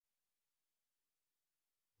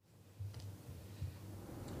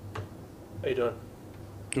you doing?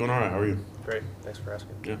 Doing all right. How are you? Great. Thanks for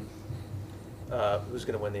asking. Who's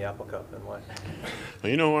going to win the Apple Cup and why? Well,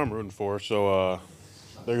 you know who I'm rooting for, so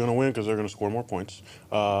they're going to win because they're going to score more points.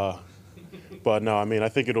 But no, I mean, I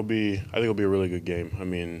think it'll be a really good game. I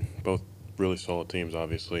mean, both really solid teams,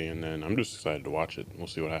 obviously, and then I'm just excited to watch it. We'll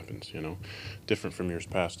see what happens. Different from years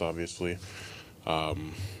past, obviously.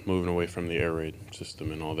 Moving away from the air raid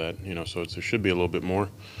system and all that. So there should be a little bit more.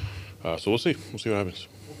 So we'll see. We'll see what happens.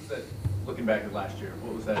 What was that, looking back at last year,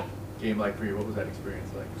 what was that game like for you? What was that experience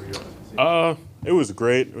like for you? It was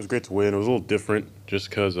great. It was great to win. It was a little different just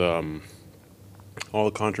because all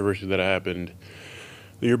the controversy that happened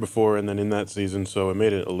the year before and then in that season, so it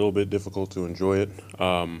made it a little bit difficult to enjoy it.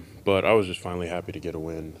 But I was just finally happy to get a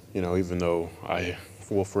win. Even though I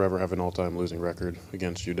will forever have an all-time losing record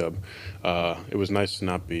against UW, it was nice to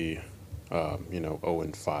not be,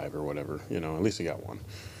 0-5 or whatever. At least I got one.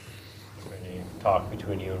 Any talk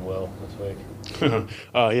between you and Will this week?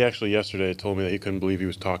 He actually yesterday told me that he couldn't believe he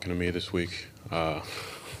was talking to me this week.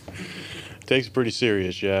 Takes it pretty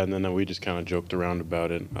serious, yeah. And then we just kind of joked around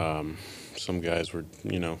about it. Some guys were,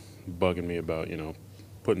 bugging me about,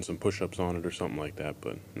 putting some push-ups on it or something like that.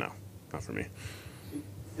 But no, not for me.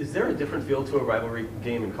 Is there a different feel to a rivalry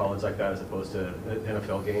game in college like that as opposed to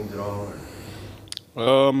NFL games at all?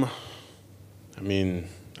 Or? I mean,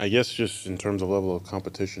 I guess just in terms of level of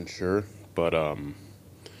competition, sure. But I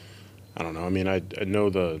don't know. I mean, I know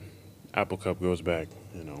the Apple Cup goes back,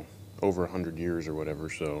 over 100 years or whatever.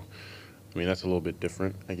 So, I mean, that's a little bit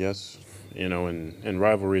different, I guess. And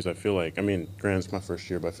rivalries, I feel like, I mean, granted, it's my first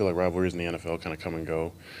year, but I feel like rivalries in the NFL kind of come and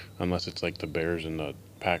go, unless it's like the Bears and the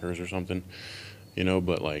Packers or something,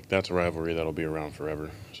 but like that's a rivalry that'll be around forever.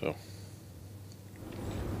 So.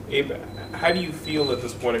 Abe, how do you feel at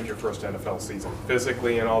this point of your first NFL season,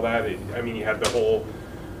 physically and all that? You had the whole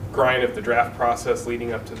grind of the draft process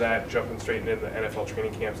leading up to that, jumping straight into the NFL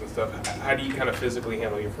training camps and stuff. How do you kind of physically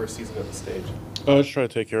handle your first season at the stage? I just try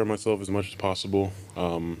to take care of myself as much as possible.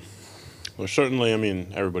 Well, certainly, I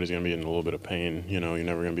mean, everybody's going to be in a little bit of pain. You're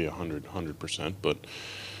never going to be 100%. But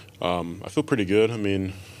I feel pretty good. I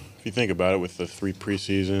mean, if you think about it, with the 3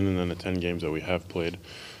 preseason and then the 10 games that we have played,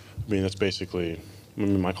 I mean, that's basically –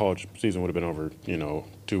 my college season would have been over,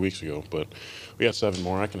 2 weeks ago. But we got 7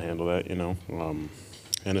 more. I can handle that,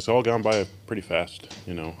 and it's all gone by pretty fast,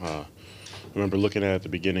 I remember looking at it at the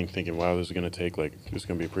beginning thinking, wow, this is going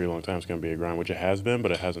to be a pretty long time. It's going to be a grind, which it has been,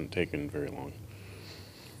 but it hasn't taken very long.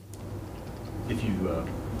 If you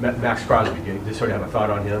met Maxx Crosby, do you just sort of have a thought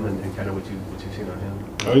on him and kind of what you've seen on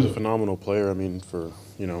him? Oh, he's a phenomenal player. I mean, for,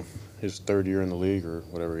 his 3rd year in the league or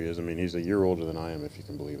whatever he is. I mean, he's a year older than I am, if you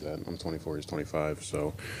can believe that. I'm 24, he's 25.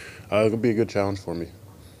 So it'll be a good challenge for me.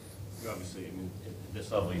 Obviously, at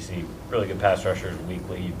this level, you see really good pass rushers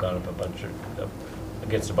weekly. You've gone up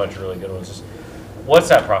against a bunch of really good ones. Just what's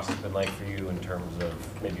that process been like for you in terms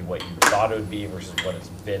of maybe what you thought it would be versus what it's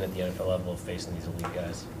been at the NFL level of facing these elite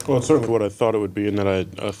guys? Well, it's certainly what I thought it would be, and that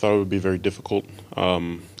I thought it would be very difficult.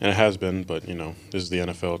 And it has been, but, this is the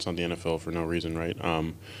NFL. It's not the NFL for no reason, right?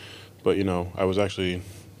 But, I was actually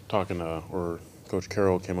talking to, or Coach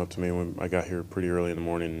Carroll came up to me when I got here pretty early in the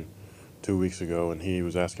morning 2 weeks ago, and he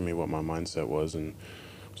was asking me what my mindset was. And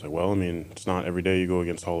I was like, well, I mean, it's not every day you go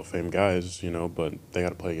against Hall of Fame guys, but they got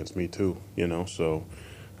to play against me too, So,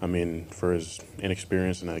 I mean, for as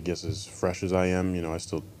inexperienced and I guess as fresh as I am, I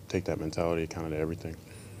still take that mentality kind of to everything.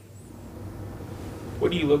 What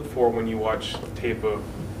do you look for when you watch tape of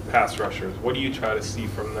pass rushers? What do you try to see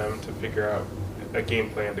from them to figure out a game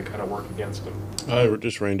plan to kind of work against them? It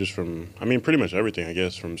just ranges from, pretty much everything, I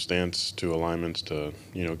guess, from stance to alignments to,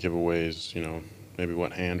 giveaways, maybe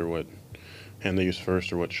what hand they use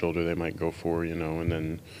first or what shoulder they might go for, and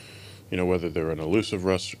then, whether they're an elusive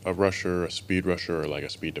rusher, a speed rusher, or like a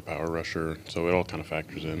speed to power rusher. So it all kind of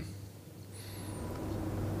factors in.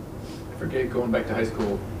 I forget, going back to high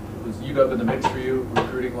school, was UW in the mix for you,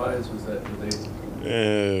 recruiting-wise? Were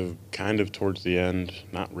they? Kind of towards the end,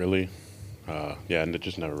 not really. And it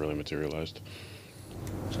just never really materialized.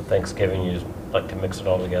 So Thanksgiving, you just like to mix it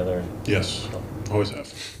all together? Yes, always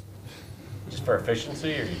have. Just for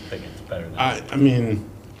efficiency, or do you think it's better than I mean,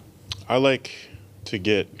 I like to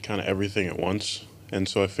get kind of everything at once. And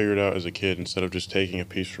so I figured out as a kid, instead of just taking a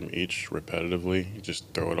piece from each repetitively, you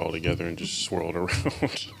just throw it all together and just swirl it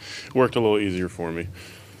around. Worked a little easier for me.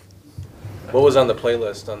 What was on the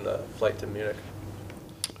playlist on the flight to Munich?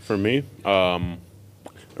 For me,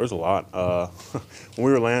 there was a lot. When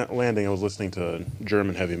we were landing, I was listening to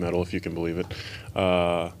German heavy metal, if you can believe it.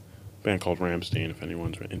 Band called Rammstein, if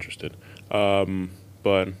anyone's interested.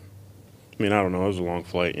 But, I don't know. It was a long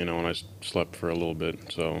flight, and I slept for a little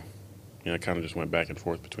bit. So, I kind of just went back and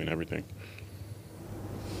forth between everything.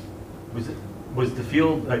 Was the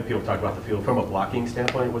field, like people talk about the field, from a blocking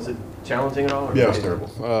standpoint, was it challenging at all? Or Yeah, it was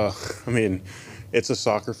terrible. I mean, it's a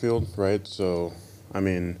soccer field, right? So, I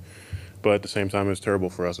mean, but at the same time, it was terrible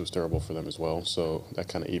for us. It was terrible for them as well. So that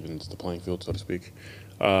kind of evens the playing field, so to speak.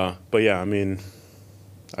 But yeah, I mean,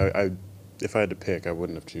 I if I had to pick, I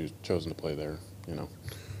wouldn't have chosen to play there, you know,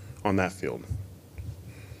 on that field.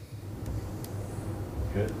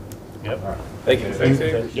 Good. Yep. All right. Thank you. Thanks,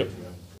 Dave. Yep.